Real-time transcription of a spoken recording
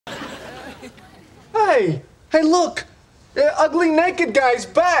Hey! Hey, look! The ugly naked guy's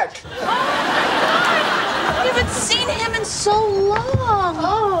back! I haven't seen him in so long.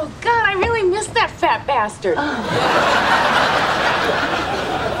 Oh, God, I really missed that fat bastard.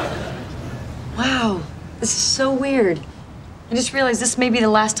 Wow, this is so weird. I just realized this may be the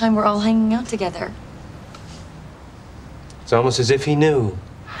last time we're all hanging out together. It's almost as if he knew.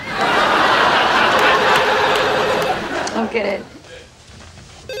 Don't get it.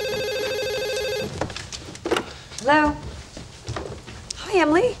 Hello? Hi,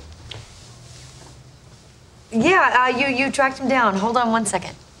 Emily. Yeah, you tracked him down. Hold on one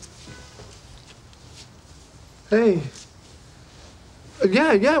second. Hey.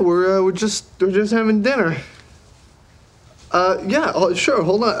 Yeah, we're just having dinner. Yeah, oh, sure,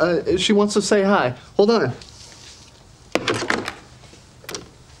 hold on. She wants to say hi. Hold on.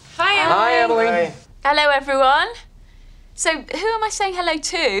 Hi, Emily. Hi, Emily. Hi. Hello, everyone. So, who am I saying hello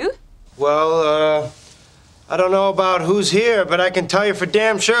to? Well, I don't know about who's here, but I can tell you for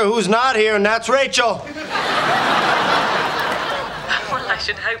damn sure who's not here, and that's Rachel. Well, I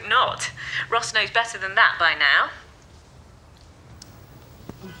should hope not. Ross knows better than that by now.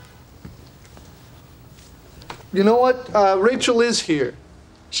 You know what? Rachel is here.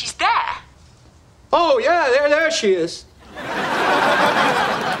 She's there. Oh, yeah, there she is.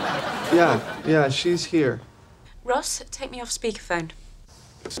 Yeah, she's here. Ross, take me off speakerphone.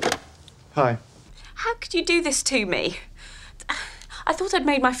 Hi. How could you do this to me? I thought I'd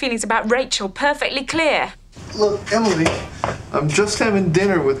made my feelings about Rachel perfectly clear. Look, Emily, I'm just having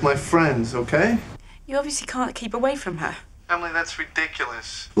dinner with my friends, okay? You obviously can't keep away from her. Emily, that's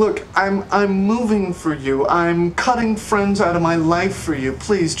ridiculous. Look, I'm moving for you. I'm cutting friends out of my life for you.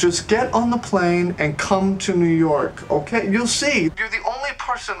 Please, just get on the plane and come to New York, okay? You'll see. You're the only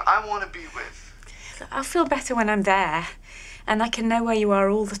person I want to be with. I'll feel better when I'm there, and I can know where you are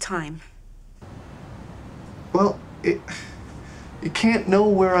all the time. Well, you can't know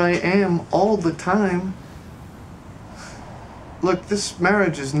where I am all the time. Look, this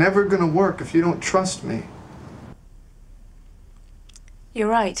marriage is never gonna work if you don't trust me. You're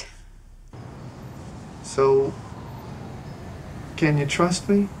right. So, can you trust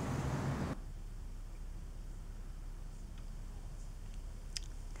me?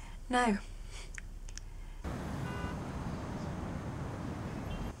 No.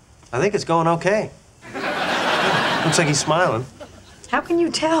 I think it's going okay. Looks like he's smiling. How can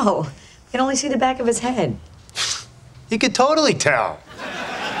you tell? You can only see the back of his head. You could totally tell.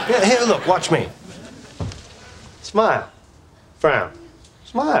 Yeah, here, look, watch me. Smile. Frown.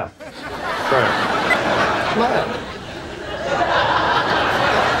 Smile. Frown. Smile.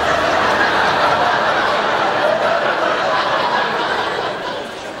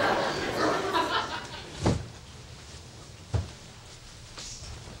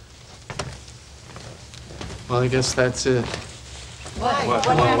 Well, I guess that's it.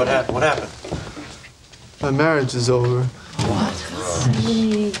 What happened? My marriage is over.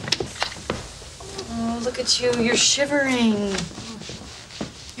 Sweet. Oh, look at you. You're shivering.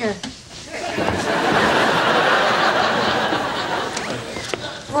 Here.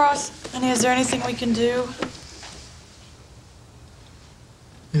 Ross, honey, is there anything we can do?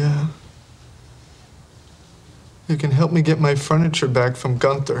 Yeah. You can help me get my furniture back from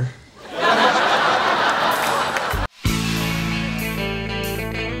Gunther.